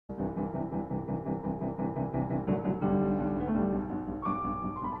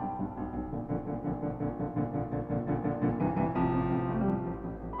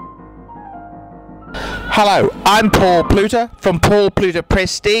Hello, I'm Paul Pluter from Paul Pluter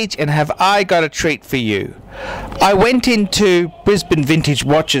Prestige, and have I got a treat for you. I went into Brisbane Vintage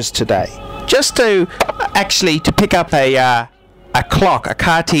Watches today just to pick up a clock, a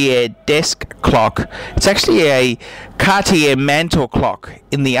Cartier desk clock. It's actually a Cartier mantle clock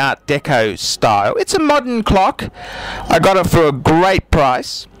in the Art Deco style. It's a modern clock. I got it for a great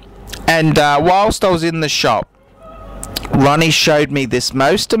price, and whilst I was in the shop, Ronnie showed me this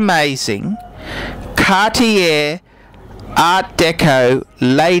most amazing Cartier Art Deco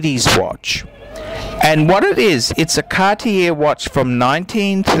ladies watch. And what it is, it's a Cartier watch from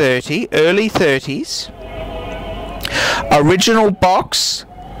 1930, early 30s, original box,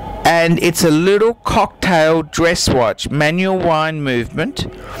 and it's a little cocktail dress watch, manual wind movement,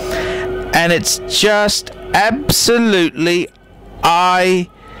 and it's just absolutely eye-watering,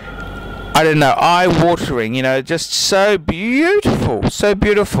 you know, just so beautiful, so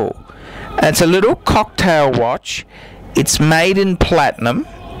beautiful. And it's a little cocktail watch. It's made in platinum,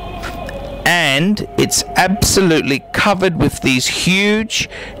 and it's absolutely covered with these huge,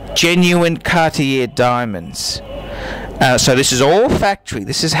 genuine Cartier diamonds. So this is all factory.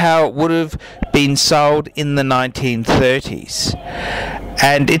 This is how it would have been sold in the 1930s.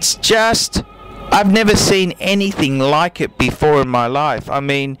 And it's just, I've never seen anything like it before in my life. I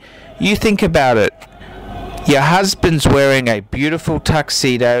mean, you think about it. Your husband's wearing a beautiful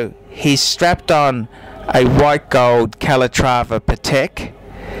tuxedo. He's strapped on a white gold Calatrava Patek.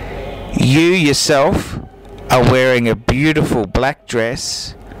 You yourself are wearing a beautiful black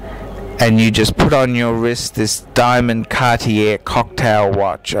dress, and you just put on your wrist this diamond Cartier cocktail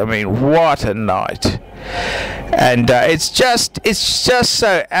watch. I mean, what a night. And it's just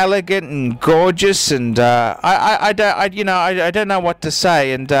so elegant and gorgeous, and I don't know what to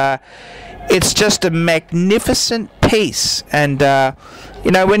say. And it's just a magnificent piece. And you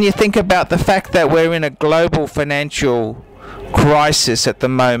know, when you think about the fact that we're in a global financial crisis at the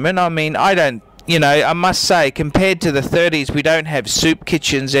moment, I mean, I must say, compared to the 30s, we don't have soup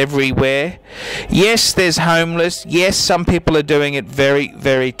kitchens everywhere. Yes, there's homeless. Yes, some people are doing it very,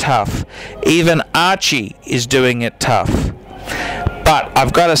 very tough. Even Archie is doing it tough. But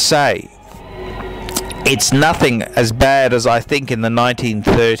I've got to say, it's nothing as bad as I think in the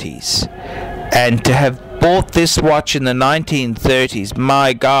 1930s. And to have bought this watch in the 1930s,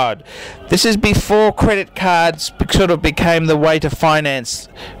 my God, this is before credit cards sort of became the way to finance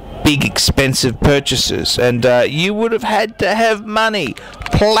big expensive purchases, and you would have had to have money.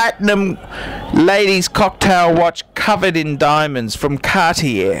 Platinum ladies cocktail watch covered in diamonds from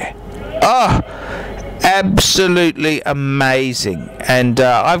Cartier. Oh, absolutely amazing. And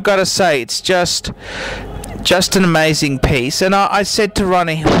I've got to say, it's just an amazing piece. And I said to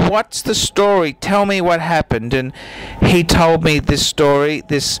Ronnie, what's the story? Tell me what happened. And he told me this story.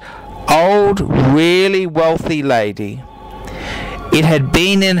 This old, really wealthy lady, it had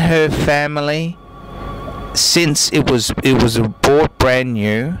been in her family since it was bought brand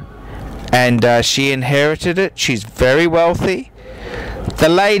new, and she inherited it. She's very wealthy. The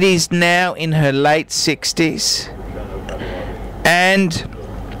lady's now in her late 60s, and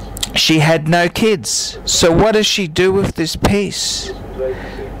she had no kids. So what does she do with this piece?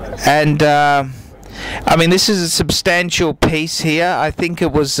 And I mean, this is a substantial piece here. I think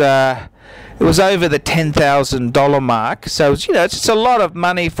it was over the $10,000 mark. So it's a lot of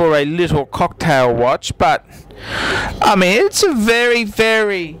money for a little cocktail watch. But I mean, it's a very,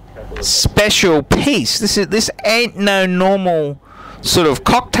 very special piece. This ain't no normal sort of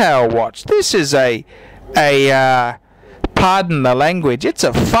cocktail watch. This is a pardon the language, it's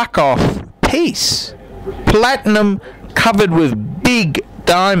a fuck off piece. Platinum covered with big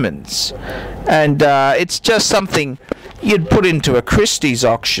diamonds, and it's just something you'd put into a Christie's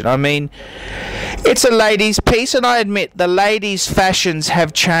auction. I mean, it's a ladies' piece, and I admit the ladies' fashions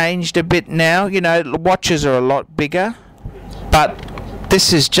have changed a bit now. You know, watches are a lot bigger, but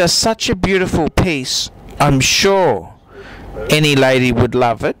this is just such a beautiful piece. I'm sure any lady would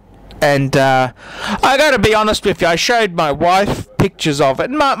love it. And I got to be honest with you, I showed my wife pictures of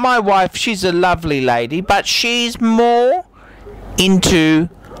it. My wife, she's a lovely lady, but she's more into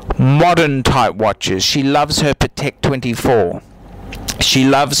modern type watches. She loves her Patek 24. She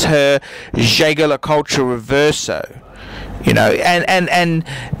loves her Jaeger-LeCoultre Reverso. You know, and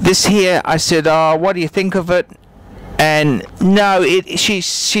this here, I said, oh, what do you think of it? And no,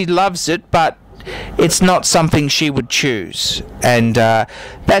 she loves it, but it's not something she would choose. And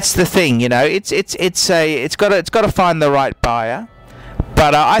that's the thing, you know. It's got to find the right buyer.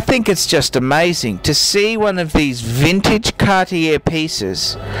 But I think it's just amazing to see one of these vintage Cartier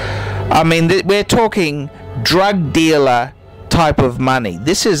pieces. I mean, we're talking drug dealer type of money.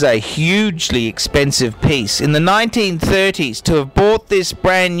 This is a hugely expensive piece. In the 1930s, to have bought this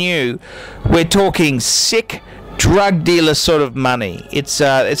brand new, we're talking sick drug dealer sort of money. It's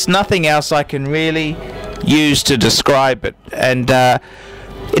nothing else I can really use to describe it. And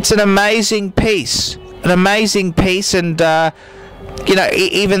it's an amazing piece. An amazing piece, and you know,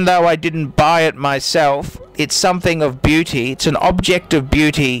 even though I didn't buy it myself, it's something of beauty. It's an object of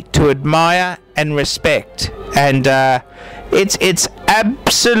beauty to admire and respect, and it's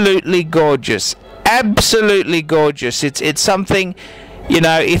absolutely gorgeous. Absolutely gorgeous. It's something, you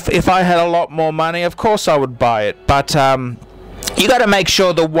know, if I had a lot more money, of course I would buy it, but you got to make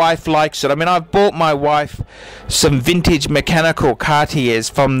sure the wife likes it. I mean, I've bought my wife some vintage mechanical Cartiers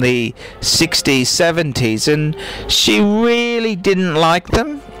from the 60s, 70s, and she really didn't like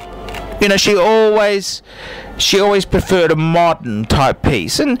them. You know, she always preferred a modern type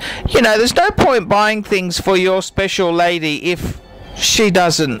piece. And, you know, there's no point buying things for your special lady if she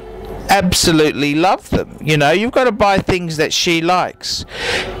doesn't absolutely love them. You know, you've got to buy things that she likes.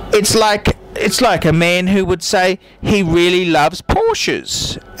 It's like a man who would say he really loves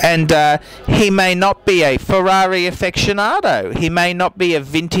Porsches, and he may not be a Ferrari aficionado. He may not be a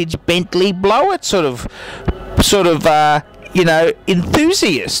vintage Bentley blow-it sort of you know,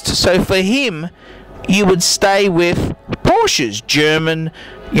 enthusiast. So for him, you would stay with Porsches, German,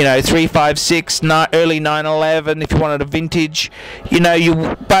 you know, 356, early 911. If you wanted a vintage, you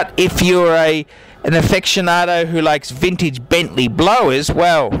know, but if you're an aficionado who likes vintage Bentley blowers,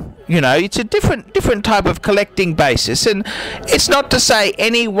 well, you know, it's a different type of collecting basis. And it's not to say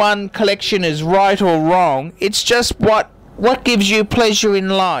any one collection is right or wrong. It's just what gives you pleasure in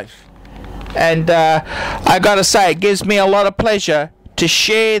life. And I gotta say, it gives me a lot of pleasure to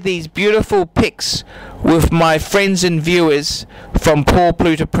share these beautiful pics with my friends and viewers from Paul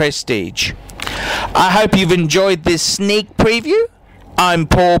Pluta Prestige. I hope you've enjoyed this sneak preview. I'm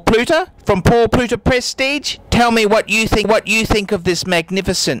Paul Pluta from Paul Pluta Prestige. Tell me what you think of this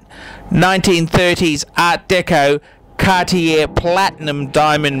magnificent 1930s Art Deco Cartier Platinum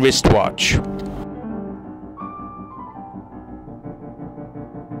Diamond wristwatch.